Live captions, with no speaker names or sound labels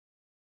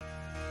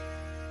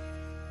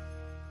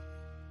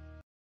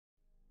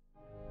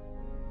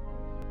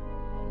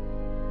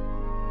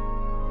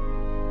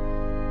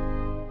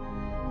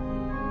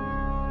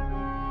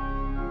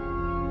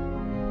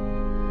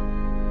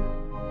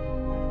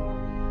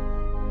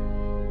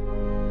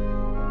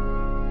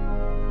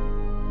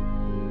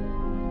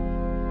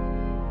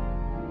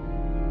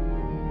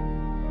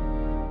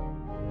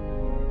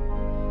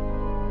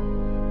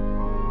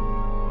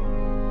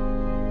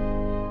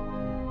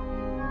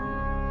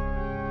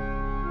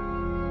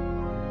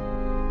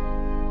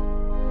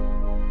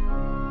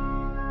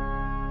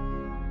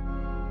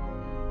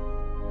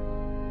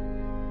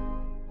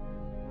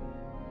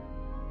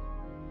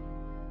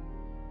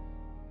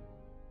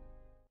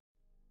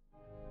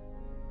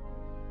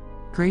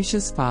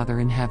Gracious Father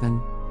in heaven,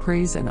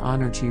 praise and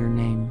honor to your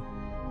name.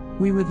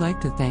 We would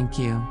like to thank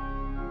you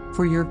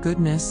for your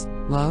goodness,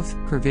 love,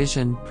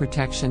 provision,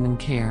 protection, and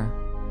care.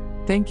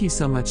 Thank you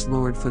so much,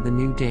 Lord, for the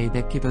new day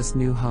that give us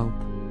new hope.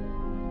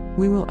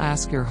 We will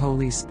ask your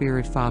Holy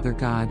Spirit, Father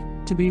God,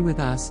 to be with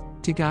us,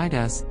 to guide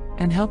us,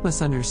 and help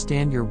us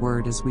understand your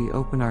word as we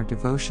open our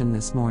devotion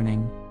this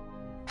morning.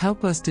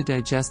 Help us to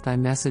digest thy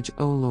message,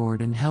 O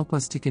Lord, and help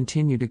us to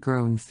continue to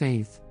grow in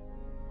faith.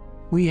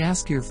 We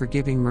ask your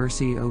forgiving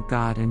mercy, O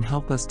God, and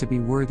help us to be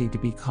worthy to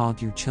be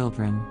called your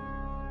children.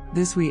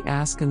 This we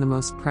ask in the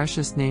most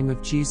precious name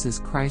of Jesus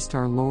Christ,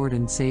 our Lord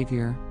and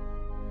Savior.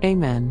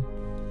 Amen.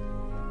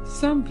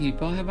 Some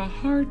people have a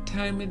hard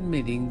time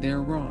admitting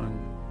they're wrong,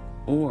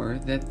 or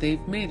that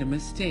they've made a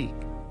mistake.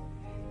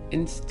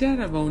 Instead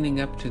of owning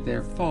up to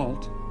their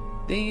fault,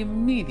 they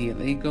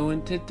immediately go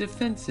into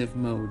defensive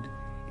mode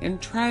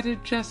and try to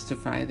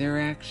justify their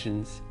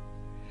actions.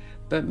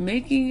 But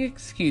making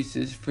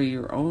excuses for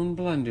your own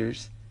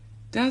blunders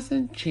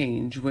doesn't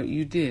change what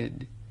you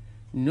did,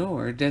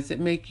 nor does it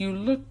make you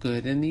look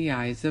good in the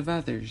eyes of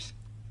others.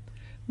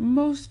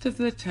 Most of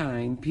the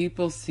time,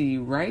 people see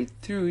right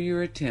through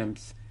your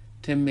attempts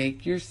to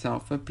make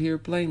yourself appear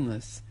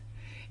blameless,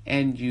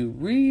 and you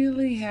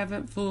really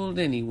haven't fooled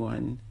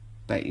anyone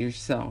but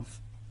yourself.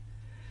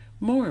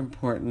 More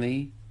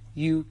importantly,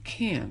 you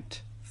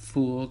can't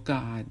fool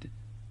God.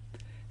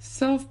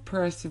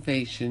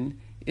 Self-preservation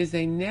is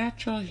a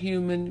natural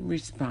human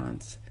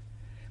response,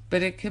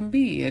 but it can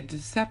be a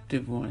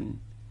deceptive one.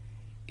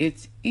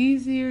 It's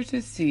easier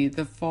to see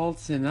the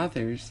faults in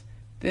others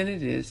than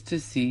it is to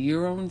see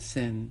your own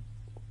sin.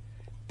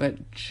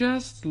 But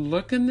just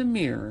look in the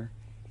mirror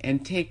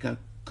and take a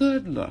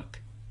good look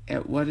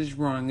at what is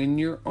wrong in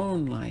your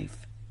own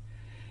life.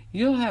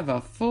 You'll have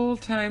a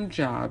full-time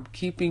job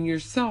keeping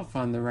yourself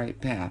on the right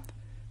path.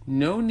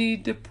 No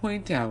need to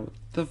point out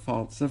the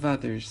faults of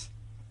others.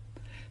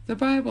 The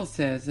Bible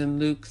says in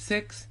Luke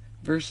 6,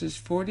 verses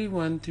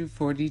 41 through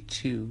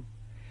 42,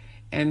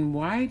 "And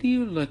why do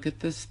you look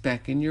at the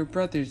speck in your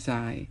brother's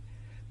eye,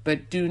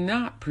 but do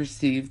not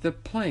perceive the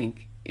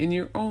plank in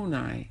your own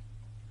eye?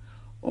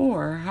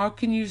 Or how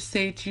can you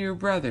say to your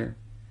brother,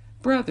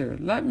 'Brother,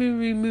 let me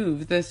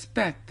remove the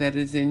speck that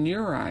is in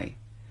your eye,'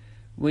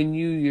 when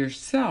you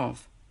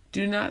yourself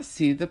do not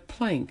see the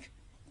plank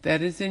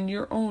that is in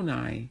your own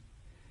eye?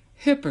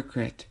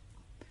 Hypocrite!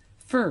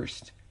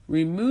 First,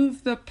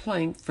 remove the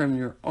plank from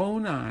your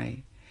own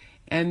eye,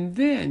 and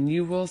then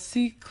you will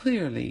see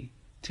clearly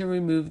to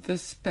remove the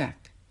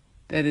speck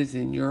that is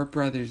in your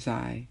brother's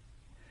eye."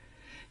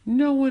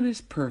 No one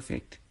is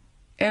perfect.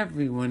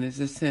 Everyone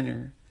is a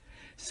sinner.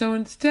 So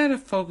instead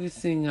of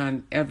focusing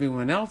on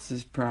everyone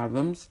else's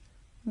problems,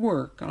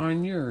 work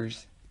on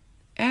yours.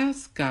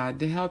 Ask God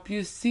to help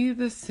you see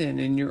the sin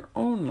in your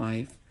own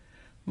life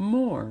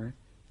more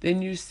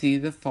than you see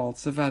the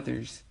faults of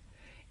others.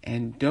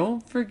 And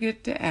don't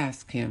forget to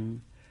ask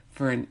Him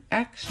for an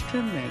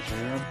extra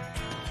measure of